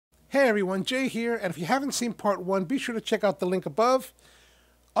Hey everyone, Jay here, and if you haven't seen part 1, be sure to check out the link above.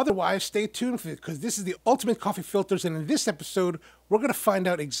 Otherwise, stay tuned for it, because this is the ultimate coffee filters, and in this episode, we're going to find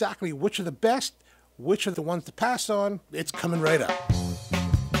out exactly which are the best, which are the ones to pass on. It's coming right up.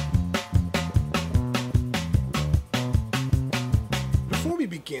 Before we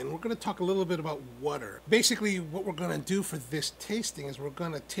begin, we're going to talk a little bit about water. Basically, what we're going to do for this tasting is we're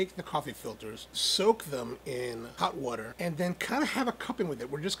going to take the coffee filters, soak them in hot water, and then kind of have a cupping with it.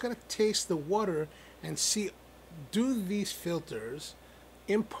 We're just going to taste the water and see, do these filters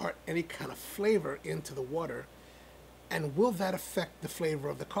impart any kind of flavor into the water, and will that affect the flavor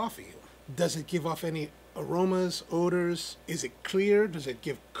of the coffee? Does it give off any aromas, odors? Is it clear? Does it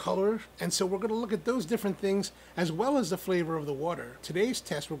give color? And so we're going to look at those different things as well as the flavor of the water. Today's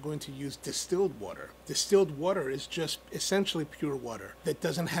test, we're going to use distilled water. Distilled water is just essentially pure water that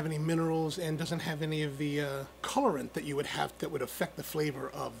doesn't have any minerals and doesn't have any of the colorant that you would have that would affect the flavor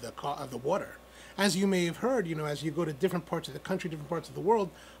of the water. As you may have heard, as you go to different parts of the country, different parts of the world,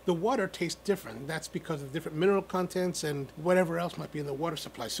 the water tastes different. That's because of different mineral contents and whatever else might be in the water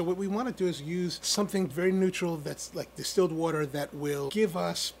supply. So what we want to do is use something very neutral that's like distilled water that will give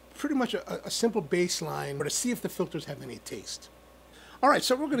us pretty much a simple baseline to see if the filters have any taste. All right,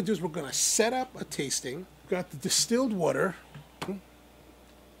 so what we're going to do is we're going to set up a tasting. We've got the distilled water,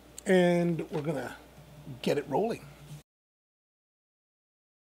 and we're going to get it rolling.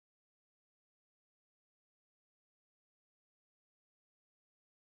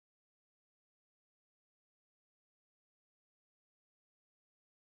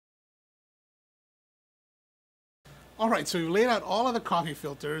 All right, so we've laid out all of the coffee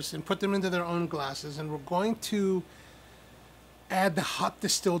filters and put them into their own glasses, and we're going to add the hot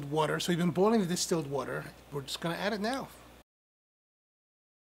distilled water. So we've been boiling the distilled water. We're just going to add it now.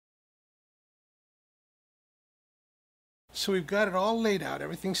 So we've got it all laid out.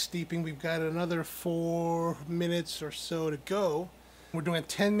 Everything's steeping. We've got another 4 minutes or so to go. We're doing a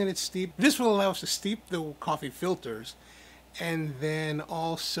 10-minute steep. This will allow us to steep the coffee filters and then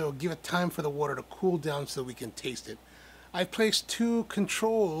also give it time for the water to cool down so we can taste it. I've placed 2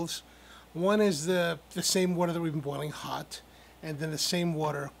 controls. One is the same water that we've been boiling hot, and then the same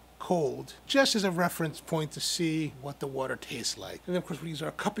water cold, just as a reference point to see what the water tastes like. And then of course we use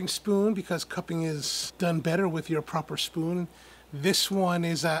our cupping spoon, because cupping is done better with your proper spoon. This one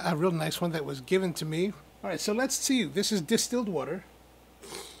is a real nice one that was given to me. All right, so let's see. This is distilled water.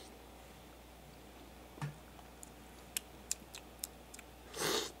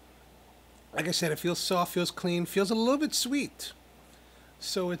 Like I said, it feels soft, feels clean, feels a little bit sweet.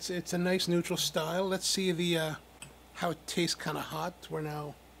 So it's a nice neutral style. Let's see the how it tastes kind of hot. We're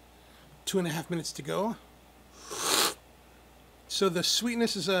now 2.5 minutes to go. So the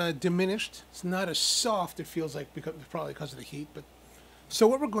sweetness is diminished. It's not as soft, it feels like, probably because of the heat. But so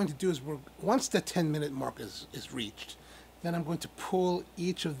what we're going to do is once the 10-minute mark is reached, then I'm going to pull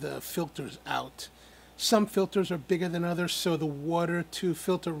each of the filters out. Some filters are bigger than others, so the water to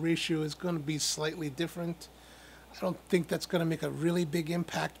filter ratio is going to be slightly different. I don't think that's going to make a really big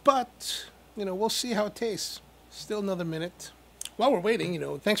impact, but, we'll see how it tastes. Still another minute. While we're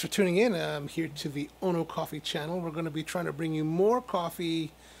waiting, thanks for tuning in here to the onocoffee channel. We're going to be trying to bring you more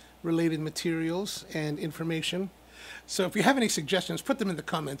coffee-related materials and information. So if you have any suggestions, put them in the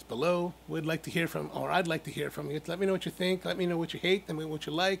comments below. I'd like to hear from you. Let me know what you think. Let me know what you hate. Let me know what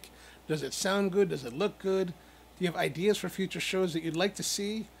you like. Does it sound good? Does it look good? Do you have ideas for future shows that you'd like to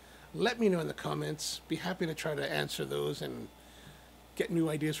see? Let me know in the comments. Be happy to try to answer those and get new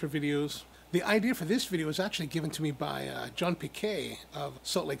ideas for videos. The idea for this video was actually given to me by John Piquet of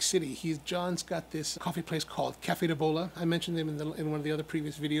Salt Lake City. John's got this coffee place called Cafe de Bola. I mentioned him in one of the other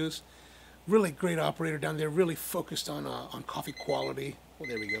previous videos. Really great operator down there, really focused on coffee quality. Well,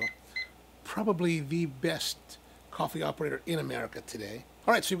 there we go. Probably the best coffee operator in America today.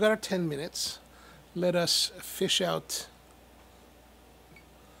 All right, so we've got our 10 minutes. Let us fish out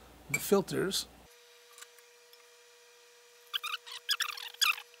the filters.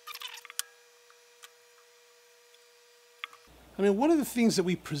 I mean, one of the things that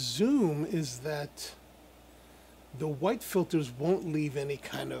we presume is that the white filters won't leave any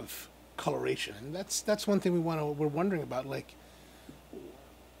kind of coloration, and that's one thing we're wondering about. Like,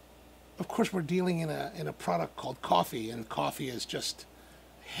 of course, we're dealing in a product called coffee, and coffee is just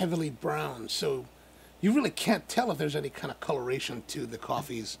heavily brown, so you really can't tell if there's any kind of coloration to the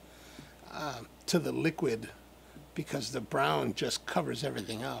coffees, to the liquid, because the brown just covers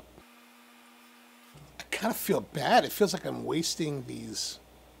everything up. I kind of feel bad. It feels like I'm wasting these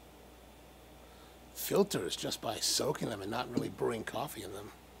filters just by soaking them and not really brewing coffee in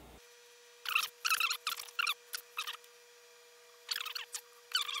them.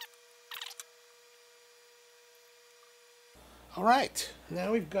 All right,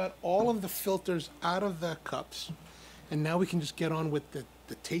 now we've got all of the filters out of the cups, and now we can just get on with the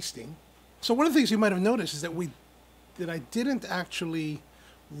tasting. So one of the things you might have noticed is that I didn't actually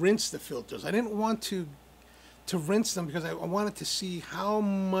rinse the filters. I didn't want to rinse them because I wanted to see how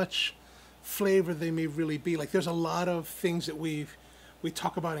much flavor they may really be. Like there's a lot of things that we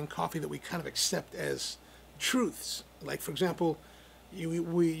talk about in coffee that we kind of accept as truths. Like for example,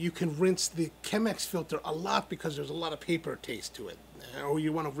 you can rinse the Chemex filter a lot because there's a lot of paper taste to it, or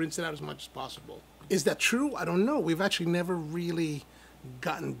you want to rinse it out as much as possible. Is that true? I don't know. We've actually never really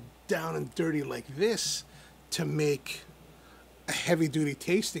gotten down and dirty like this to make a heavy-duty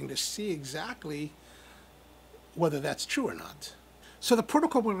tasting to see exactly whether that's true or not. So the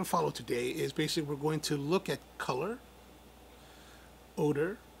protocol we're going to follow today is basically we're going to look at color,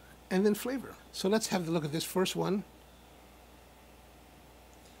 odor, and then flavor. So let's have a look at this first one.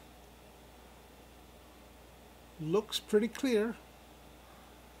 Looks pretty clear.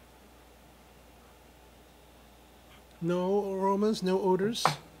 No aromas, no odors.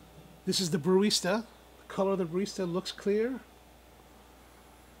 This is the barista. The color of the barista looks clear.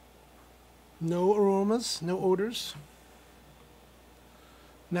 No aromas, no odors.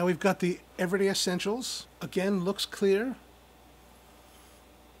 Now we've got the Everyday Essentials. Again, looks clear.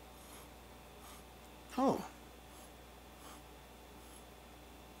 Oh.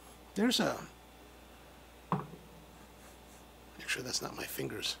 There's a... Make sure that's not my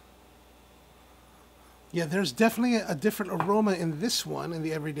fingers. Yeah, there's definitely a different aroma in this one, in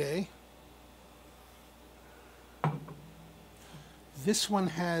the Everyday. This one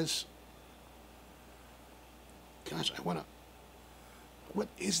has... Gosh, I want to... What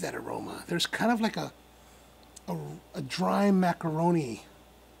is that aroma? There's kind of like a dry macaroni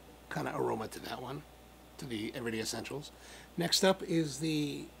kind of aroma to that one, to the Everyday Essentials. Next up is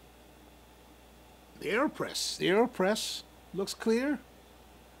the AeroPress. The AeroPress looks clear.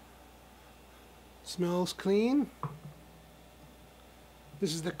 Smells clean.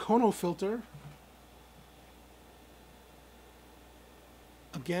 This is the Kono filter.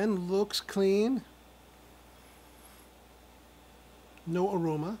 Again, looks clean. No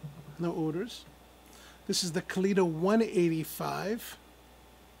aroma, no odors. This is the Kalita 185.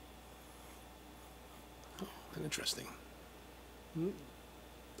 Oh, interesting.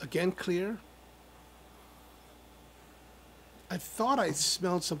 Again, clear. I thought I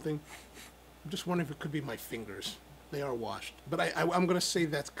smelled something. I'm just wondering if it could be my fingers. They are washed. But I'm going to say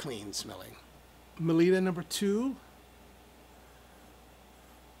that's clean smelling. Melita number 2.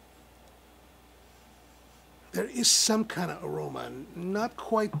 There is some kind of aroma. Not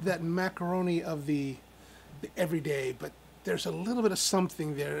quite that macaroni of the Everyday, but there's a little bit of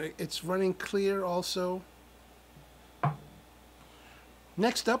something there. It's running clear also.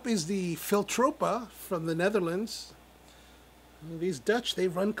 Next up is the Filtropa from the Netherlands. These Dutch, they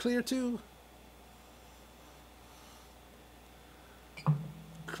run clear too.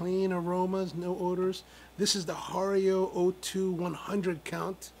 Clean aromas, no odors. This is the Hario O2 100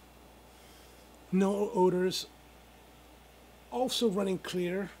 count. No odors. Also running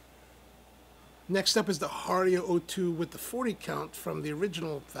clear. Next up is the Hario O2 with the 40 count from the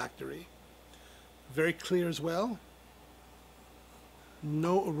original factory. Very clear as well.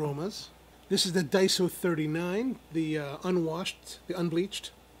 No aromas. This is the Daiso 39, the unwashed, the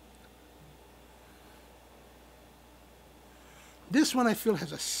unbleached. This one I feel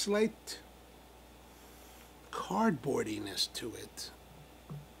has a slight cardboardiness to it,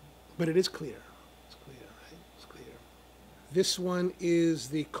 but it is clear. It's clear, right? It's clear. This one is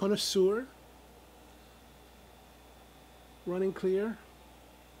the Connoisseur, running clear.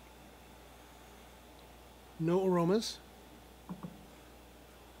 No aromas.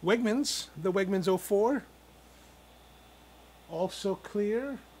 Wegmans, the Wegmans 04, also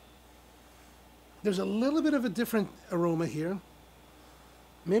clear. There's a little bit of a different aroma here.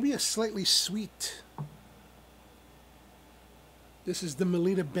 Maybe a slightly sweet. This is the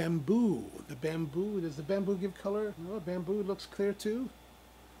Melita Bamboo. The Bamboo, does the Bamboo give color? No, Bamboo looks clear too.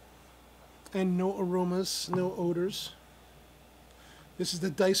 And no aromas, no odors. This is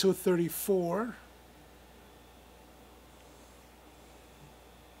the Daiso 34.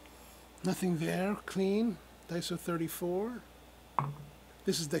 Nothing there, clean. Daiso 34.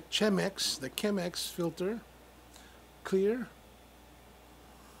 This is the Chemex filter, clear.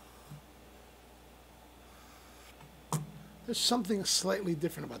 There's something slightly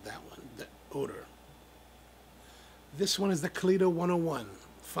different about that one, the odor. This one is the Kalita 101.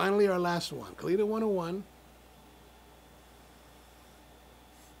 Finally, our last one, Kalita 101.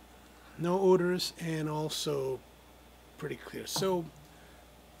 No odors and also pretty clear. So,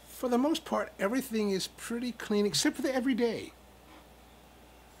 for the most part, everything is pretty clean except for the Everyday.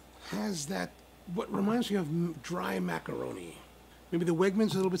 has that, what reminds me of dry macaroni. Maybe the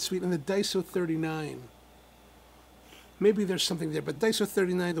Wegmans a little bit sweet, and the Daiso 39. Maybe there's something there, but Daiso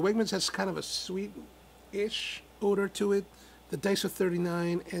 39, the Wegmans has kind of a sweet-ish odor to it. The Daiso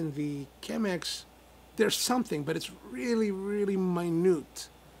 39 and the Chemex, there's something, but it's really, really minute.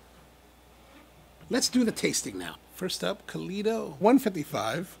 Let's do the tasting now. First up, Kalita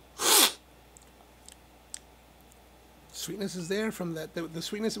 155. Sweetness is there from that. The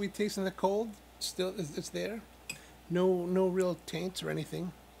sweetness that we taste in the cold, still it's there. No real taints or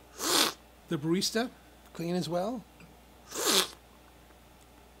anything. The barista, clean as well.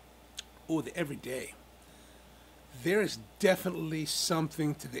 Oh, the everyday. There is definitely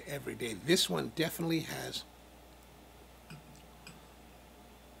something to the everyday. This one definitely has.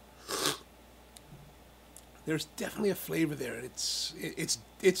 There's definitely a flavor there. It's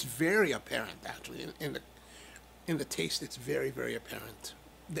very apparent actually in the taste. It's very, very apparent.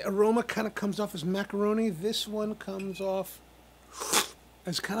 The aroma kind of comes off as macaroni. This one comes off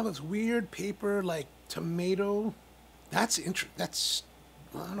as kind of this weird paper like tomato. That's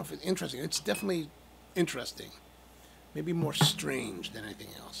well, I don't know if it's interesting. It's definitely interesting. Maybe more strange than anything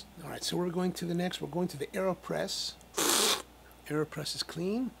else. All right, so we're going to the next. We're going to the AeroPress. AeroPress is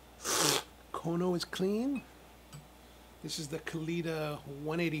clean. Kono is clean. This is the Kalita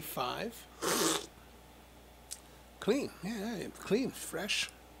 185. Clean, yeah, clean, fresh,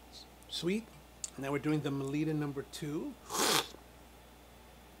 sweet. Now we're doing the Melita number 2.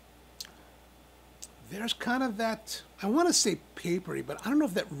 There's kind of that, I want to say papery, but I don't know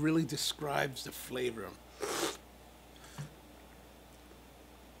if that really describes the flavor.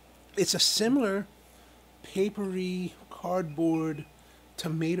 It's a similar papery, cardboard,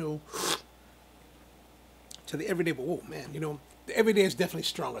 tomato to the everyday, but oh man, you know, the everyday is definitely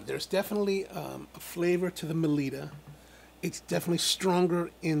stronger. There's definitely a flavor to the Melita. It's definitely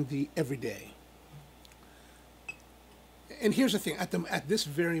stronger in the everyday. And here's the thing, at this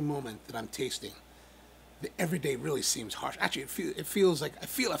very moment that I'm tasting, the everyday really seems harsh. Actually, it feels like, it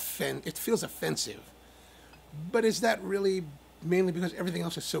feels offensive. But is that really mainly because everything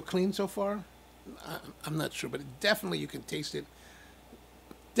else is so clean so far? I'm not sure, but definitely you can taste it.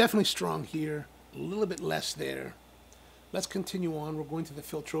 Definitely strong here, a little bit less there. Let's continue on. We're going to the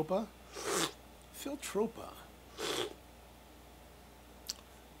Filtropa. Filtropa.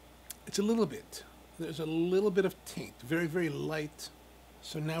 It's a little bit. There's a little bit of taint. Very, very light.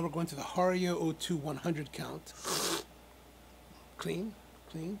 So now we're going to the Hario O2 100 count. Clean,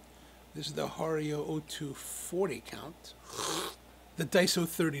 clean. This is the Hario O2 40 count. The Daiso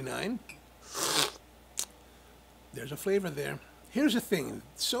 39. There's a flavor there. Here's the thing.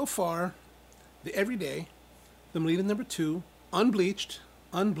 So far, the everyday, the Melita number 2, unbleached,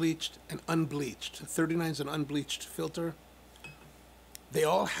 unbleached, and unbleached. The 39 is an unbleached filter. They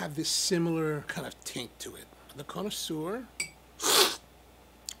all have this similar kind of taint to it. The Connoisseur,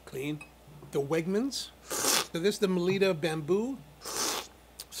 clean. The Wegmans, so this is the Melita Bamboo.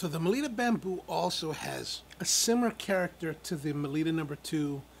 So the Melita Bamboo also has a similar character to the Melita number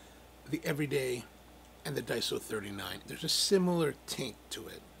 2, the everyday, and the Daiso 39. There's a similar taint to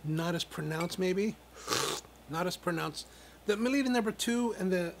it. Not as pronounced maybe. Not as pronounced. The Melita number 2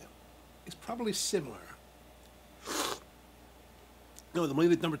 and the is probably similar. No, the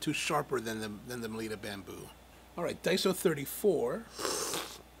Melita number 2 is sharper than the Melita Bamboo. All right, Daiso 34.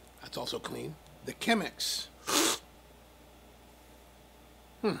 That's also clean. The Chemex.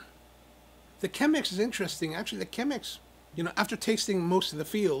 The Chemex is interesting. Actually, the Chemex, you know, after tasting most of the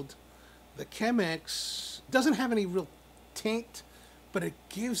field, the Chemex doesn't have any real taint, but it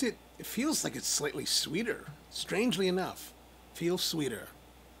gives it feels like it's slightly sweeter. Strangely enough, feels sweeter.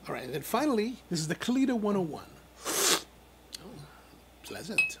 All right, and then finally, this is the Kalita 101. Oh,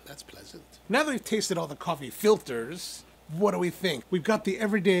 pleasant. That's pleasant. Now that we've tasted all the coffee filters, what do we think? We've got the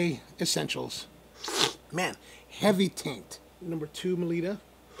everyday essentials. Man, heavy taint. Number 2, Melita.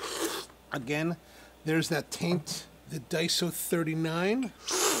 Again, there's that taint, the Daiso 39.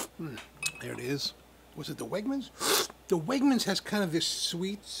 There it is. Was it the Wegmans? The Wegmans has kind of this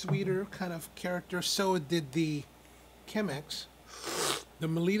sweeter kind of character. So did the Chemex. The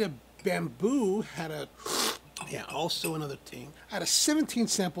Melita Bamboo had also another taint. Out of 17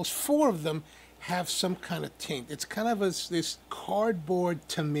 samples, 4 of them have some kind of taint. It's kind of this cardboard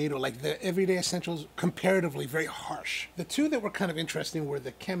tomato, like the everyday essentials, comparatively very harsh. The 2 that were kind of interesting were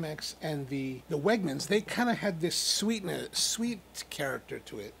the Chemex and the Wegmans. They kind of had this sweet character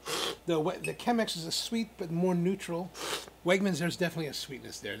to it. The Chemex is a sweet but more neutral. Wegmans, there's definitely a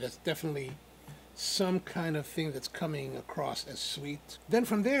sweetness there. That's definitely some kind of thing that's coming across as sweet. Then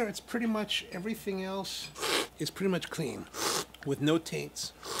from there, it's pretty much everything else is pretty much clean. with no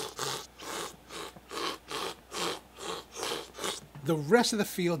taints. The rest of the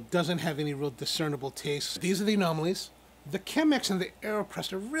field doesn't have any real discernible taste. These are the anomalies. The Chemex and the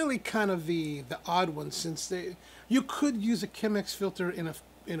AeroPress are really kind of the odd ones, since you could use a Chemex filter in a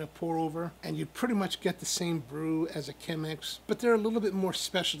pour over and you'd pretty much get the same brew as a Chemex, but they're a little bit more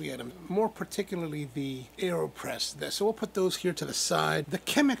specialty items, more particularly the AeroPress. So we'll put those here to the side. The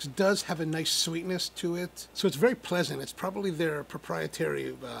Chemex does have a nice sweetness to it, so it's very pleasant. It's probably their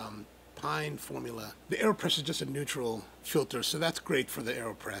proprietary pine formula. The AeroPress is just a neutral filter, so that's great for the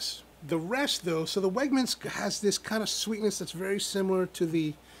AeroPress. The rest though, so the Wegmans has this kind of sweetness that's very similar to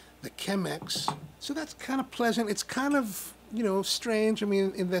the Chemex, so that's kind of pleasant. It's kind of, you know, strange, I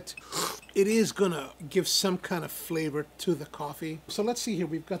mean, in that it is gonna give some kind of flavor to the coffee. So let's see here,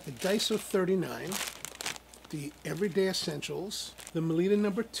 we've got the Daiso 39, the Everyday Essentials, the Melita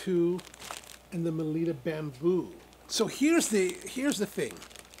number 2, and the Melita Bamboo. So here's the thing.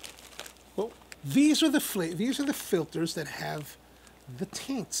 Well, these are the filters that have the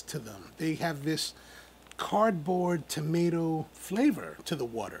taints to them. They have this cardboard tomato flavor to the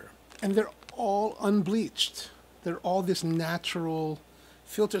water, and they're all unbleached. They're all this natural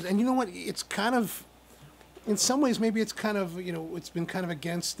filters. And you know what? It's kind of, in some ways, maybe it's kind of, you know, it's been kind of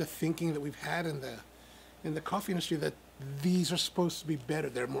against the thinking that we've had in the coffee industry that these are supposed to be better.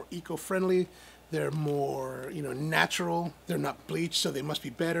 They're more eco-friendly. They're more, you know, natural. They're not bleached, so they must be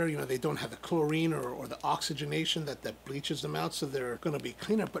better. You know, they don't have the chlorine or the oxygenation that bleaches them out, so they're going to be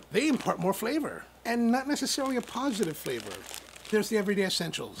cleaner. But they impart more flavor, and not necessarily a positive flavor. There's the Everyday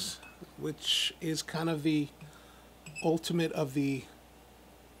Essentials, which is kind of the ultimate of the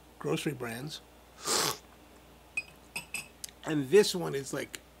grocery brands. And this one is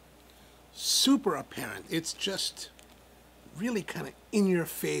like super apparent. It's just really kind of in your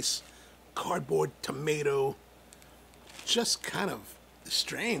face, cardboard tomato, just kind of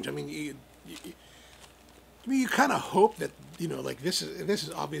strange. I mean, you kind of hope that, you know, like this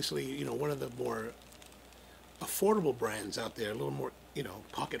is obviously, you know, one of the more affordable brands out there, a little more, you know,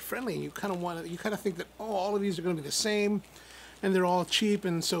 pocket friendly, and you kind of think that, oh, all of these are going to be the same and they're all cheap,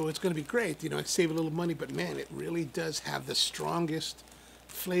 and so it's going to be great, you know, save a little money. But man, it really does have the strongest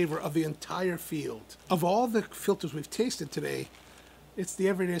flavor of the entire field. Of all the filters we've tasted today, it's the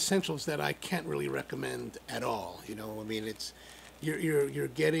Everyday Essentials that I can't really recommend at all. You know, I mean, it's you're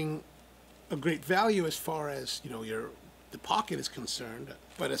getting a great value as far as, you know, the pocket is concerned,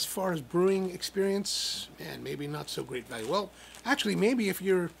 but as far as brewing experience, man, maybe not so great value. Well, actually, maybe if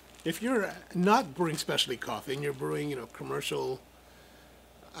you're not brewing specialty coffee and you're brewing, you know, commercial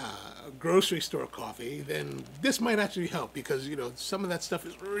grocery store coffee, then this might actually help, because, you know, some of that stuff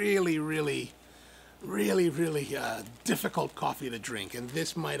is really difficult coffee to drink, and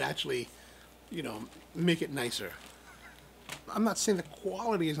this might actually, you know, make it nicer. I'm not saying the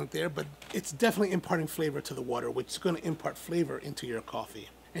quality isn't there, but it's definitely imparting flavor to the water, which is going to impart flavor into your coffee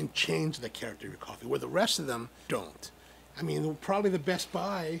and change the character of your coffee, where the rest of them don't. I mean, probably the best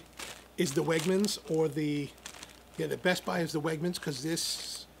buy is the Wegmans, or the best buy is the Wegmans, because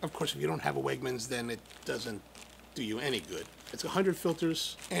this, of course, if you don't have a Wegmans, then it doesn't do you any good. It's 100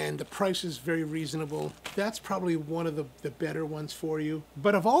 filters, and the price is very reasonable. That's probably one of the better ones for you.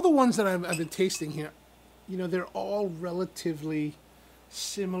 But of all the ones that I've been tasting here, you know, they're all relatively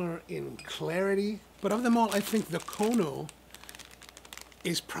similar in clarity. But of them all, I think the Kono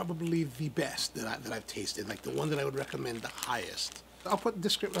is probably the best that I've tasted, like the one that I would recommend the highest. I'll put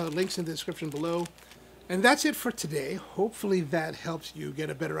links in the description below. And that's it for today. Hopefully that helps you get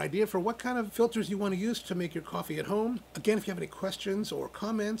a better idea for what kind of filters you want to use to make your coffee at home. Again, if you have any questions or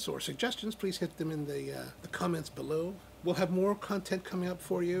comments or suggestions, please hit them in the comments below. We'll have more content coming up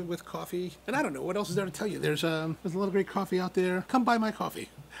for you with coffee. And I don't know, what else is there to tell you? There's a lot of great coffee out there. Come buy my coffee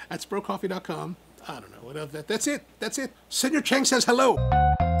at sprocoffee.com. I don't know, what else? That's it. Senor Chang says hello.